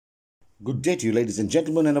Good day to you, ladies and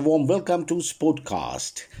gentlemen, and a warm welcome to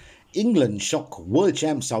Sportcast. England shock world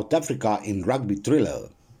champ South Africa in rugby thriller.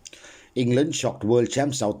 England shocked world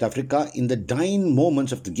champ South Africa in the dying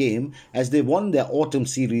moments of the game as they won their autumn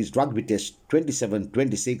series rugby test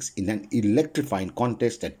 27-26 in an electrifying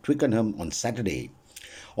contest at Twickenham on Saturday.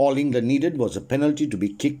 All England needed was a penalty to be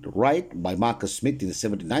kicked right by Marcus Smith in the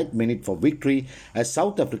 79th minute for victory as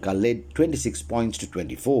South Africa led 26 points to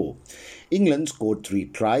 24. England scored 3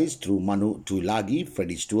 tries through Manu Tuilagi,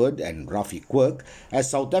 Freddie Stewart and Rafi Quirk as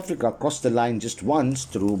South Africa crossed the line just once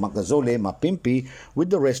through Makazole Mapimpi, with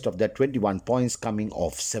the rest of their 21 points coming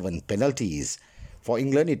off 7 penalties. For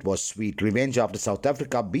England, it was sweet revenge after South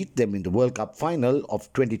Africa beat them in the World Cup final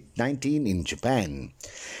of 2019 in Japan.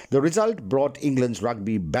 The result brought England's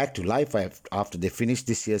rugby back to life after they finished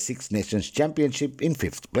this year's Six Nations Championship in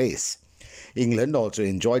 5th place. England also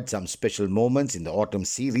enjoyed some special moments in the autumn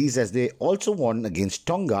series as they also won against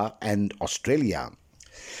Tonga and Australia.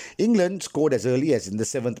 England scored as early as in the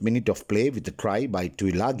 7th minute of play with a try by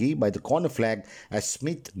Tuilagi by the corner flag as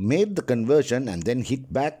Smith made the conversion and then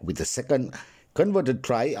hit back with a second converted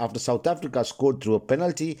try after South Africa scored through a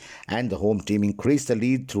penalty, and the home team increased the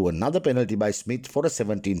lead through another penalty by Smith for a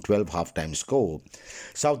 17-12 halftime score.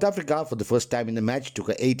 South Africa, for the first time in the match, took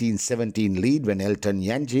a 18-17 lead when Elton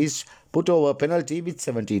Jantjies put over a penalty with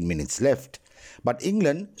 17 minutes left. But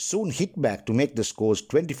England soon hit back to make the scores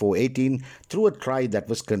 24-18 through a try that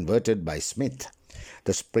was converted by Smith.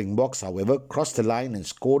 The Springboks, however, crossed the line and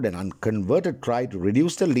scored an unconverted try to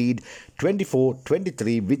reduce the lead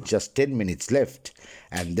 24-23 with just 10 minutes left.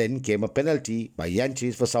 And then came a penalty by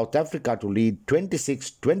Jantjies for South Africa to lead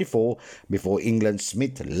 26-24 before England's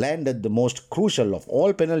Smith landed the most crucial of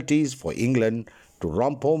all penalties for England to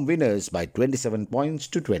romp home winners by 27 points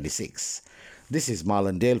to 26. This is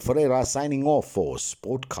Marlon Dale Ferreira signing off for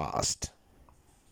Sportcast.